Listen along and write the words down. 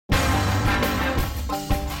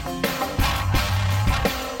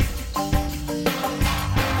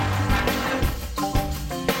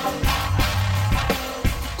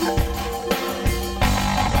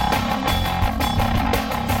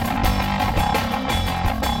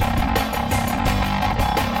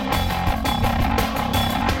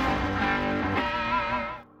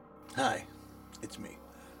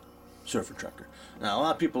Surfer Trucker. Now, a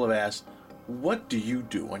lot of people have asked, what do you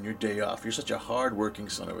do on your day off? You're such a hard-working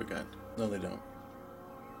son of a gun. No, they don't.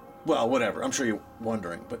 Well, whatever. I'm sure you're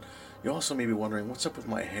wondering, but you also may be wondering, what's up with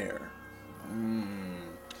my hair?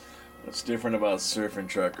 What's different about Surfing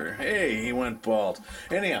Trucker? Hey, he went bald.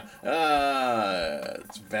 Anyhow,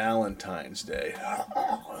 it's Valentine's Day.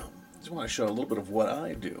 I just want to show a little bit of what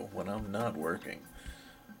I do when I'm not working.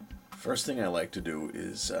 First thing I like to do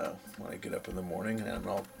is when I get up in the morning and I'm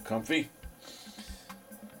all comfy.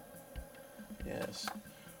 Yes,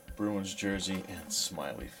 Bruins jersey and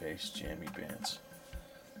smiley face jammy pants.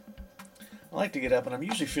 I like to get up and I'm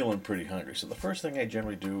usually feeling pretty hungry, so the first thing I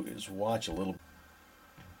generally do is watch a little.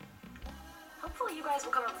 Hopefully you guys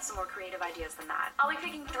will come up with some more creative ideas than that. I'll be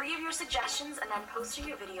picking 3 of your suggestions and then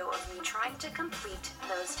posting a video of me trying to complete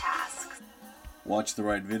those tasks. Watch the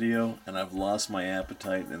right video and I've lost my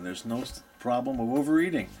appetite and there's no problem of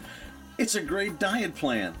overeating. It's a great diet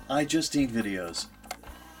plan. I just eat videos.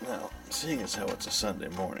 Now, seeing as how it's a Sunday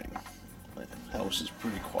morning, the house is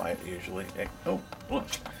pretty quiet usually. Oh, look.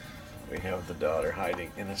 We have the daughter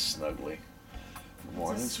hiding in a snuggly. Good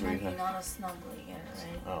morning, sweetheart. Not a snuggly, get it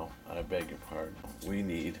right? Oh, I beg your pardon. We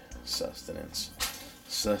need sustenance.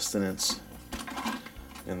 Sustenance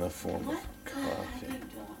in the form of coffee.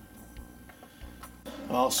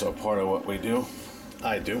 Also, part of what we do,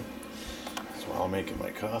 I do, is while I'm making my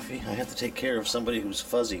coffee, I have to take care of somebody who's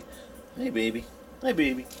fuzzy. Hey, baby. Hi,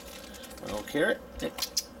 baby. Little carrot. Hey.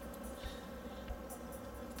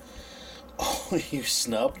 Oh, you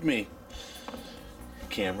snubbed me.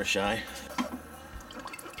 Camera shy.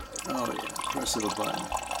 Oh, yeah. Press of the button.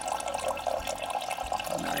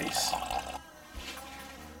 Nice. So did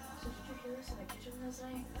you hear us in the kitchen last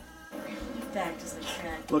night? Back to the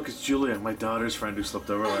track. Look, it's Julia, my daughter's friend who slept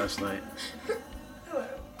over last night. Hello.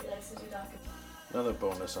 He likes to do that. Another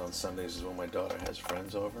bonus on Sundays is when my daughter has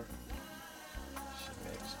friends over. She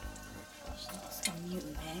makes breakfast. It's a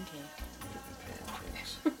mutant pancake. Mutant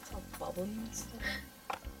pancakes. It's all bubbly and stuff.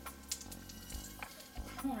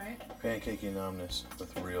 Alright. Pancakey numbness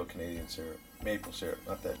with real Canadian syrup. Maple syrup,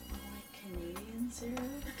 not that. Like Canadian syrup?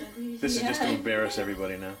 This is just to embarrass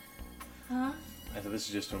everybody now. Huh? I thought this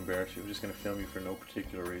is just to embarrass you. We're just going to film you for no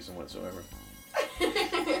particular reason whatsoever.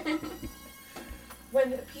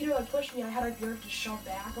 When Peter pushed me, I had the urge to shove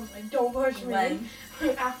back. I was like, don't push me. When?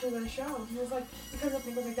 After the show. He was like, he comes up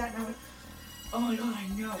and goes like that, and I went, Oh my god, I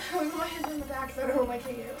know. I was my hands in the back, so I don't know what I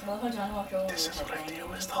can do. I love how John walked over. This is what I deal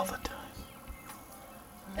with all the time.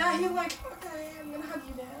 Yeah, he was like, okay, I'm gonna hug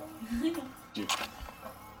you down.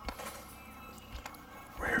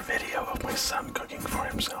 Rare video of my son cooking for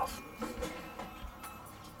himself.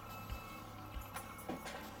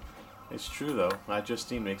 It's true though,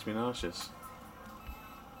 Justine makes me nauseous.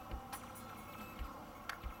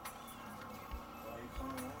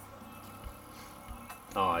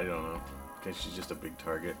 Oh, I don't know. Okay, she's just a big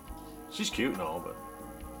target. She's cute and all, but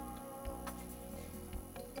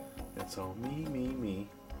it's all me, me, me.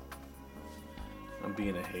 I'm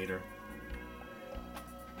being a hater.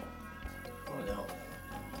 Oh no.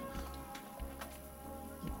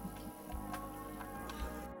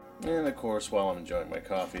 And of course, while I'm enjoying my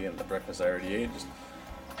coffee and the breakfast I already ate, just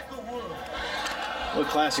a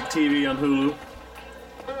little classic TV on Hulu.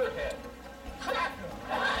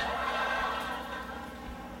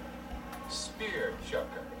 Spear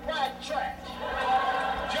chucker. Rat trash.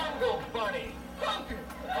 Jungle bunny. Pumpkin.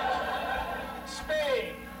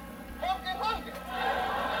 Spade. Pumpkin pumpkin.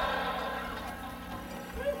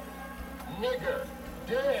 Nigger.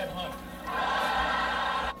 Dead hunter.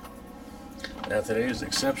 Now today is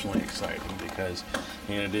exceptionally exciting because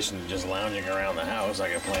in addition to just lounging around the house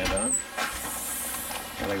like I planned on,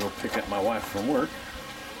 I gotta go pick up my wife from work.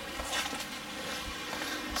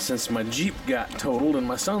 Since my Jeep got totaled and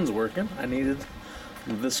my son's working, I needed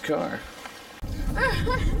this car.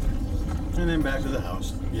 And then back to the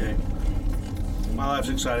house. Yay. My life's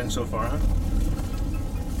exciting so far, huh?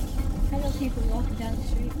 I know people walking down the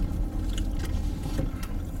street.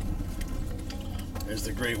 There's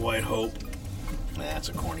the Great White Hope. That's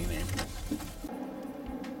a corny name.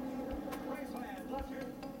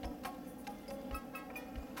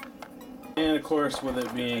 And of course, with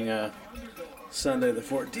it being Sunday the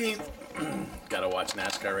 14th, gotta watch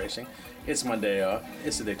NASCAR racing. It's my day off.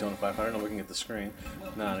 It's the Daytona 500. I'm looking at the screen.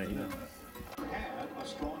 No, you know. Had a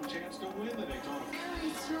strong chance to win the Daytona.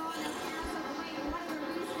 Very strong.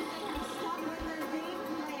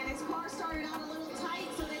 His car started out a little tight,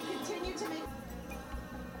 so they continue to make.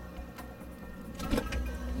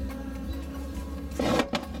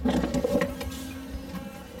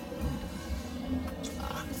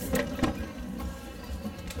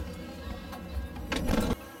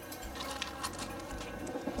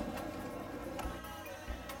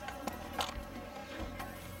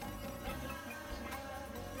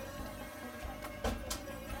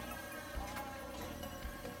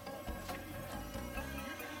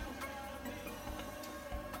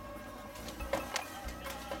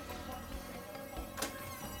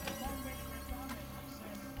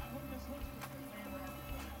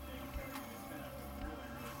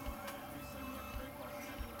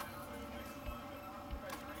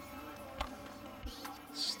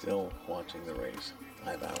 watching the race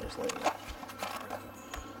 5 hours later.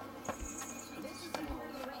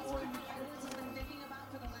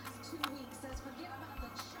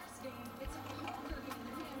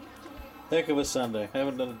 Heck of a Sunday. I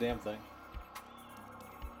haven't done a damn thing.